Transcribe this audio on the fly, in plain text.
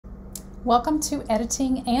Welcome to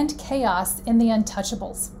Editing and Chaos in the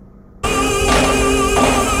Untouchables.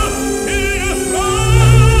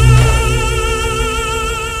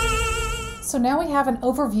 So now we have an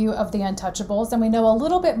overview of the Untouchables, and we know a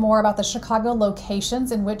little bit more about the Chicago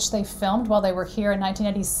locations in which they filmed while they were here in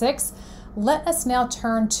 1986. Let us now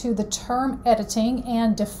turn to the term editing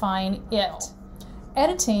and define it.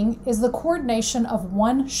 Editing is the coordination of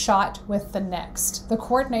one shot with the next. The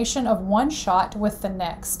coordination of one shot with the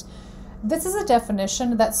next. This is a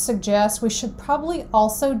definition that suggests we should probably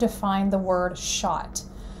also define the word shot.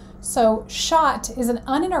 So shot is an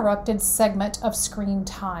uninterrupted segment of screen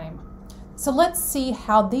time. So let's see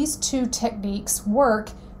how these two techniques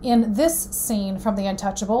work in this scene from The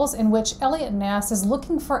Untouchables, in which Eliot Ness is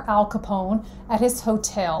looking for Al Capone at his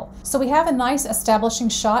hotel. So we have a nice establishing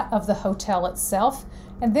shot of the hotel itself,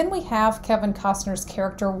 and then we have Kevin Costner's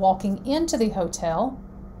character walking into the hotel.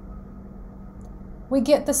 We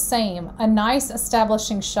get the same, a nice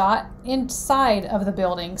establishing shot inside of the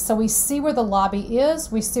building. So we see where the lobby is,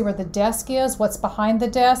 we see where the desk is, what's behind the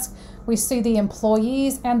desk, we see the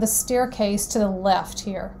employees and the staircase to the left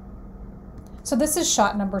here. So this is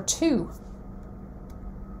shot number 2.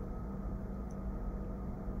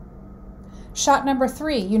 Shot number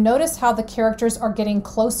 3, you notice how the characters are getting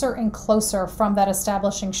closer and closer from that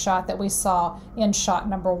establishing shot that we saw in shot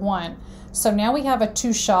number 1. So now we have a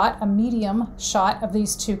 2-shot, a medium shot of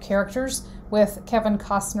these two characters with Kevin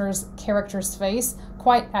Costner's character's face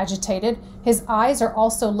quite agitated. His eyes are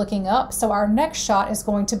also looking up, so our next shot is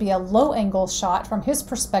going to be a low angle shot from his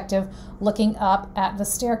perspective looking up at the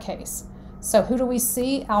staircase. So who do we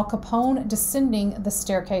see? Al Capone descending the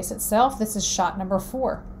staircase itself. This is shot number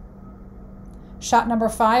 4. Shot number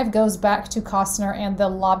 5 goes back to Costner and the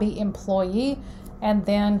lobby employee, and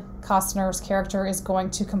then Costner's character is going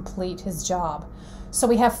to complete his job. So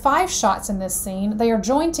we have 5 shots in this scene. They are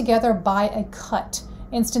joined together by a cut,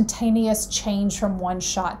 instantaneous change from one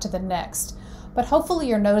shot to the next. But hopefully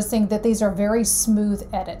you're noticing that these are very smooth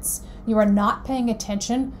edits. You are not paying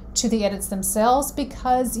attention to the edits themselves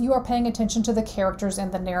because you are paying attention to the characters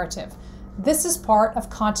and the narrative. This is part of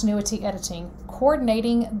continuity editing,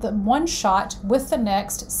 coordinating the one shot with the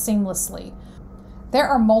next seamlessly. There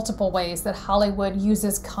are multiple ways that Hollywood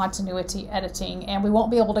uses continuity editing, and we won't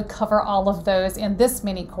be able to cover all of those in this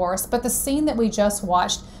mini course, but the scene that we just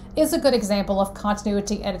watched is a good example of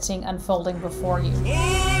continuity editing unfolding before you.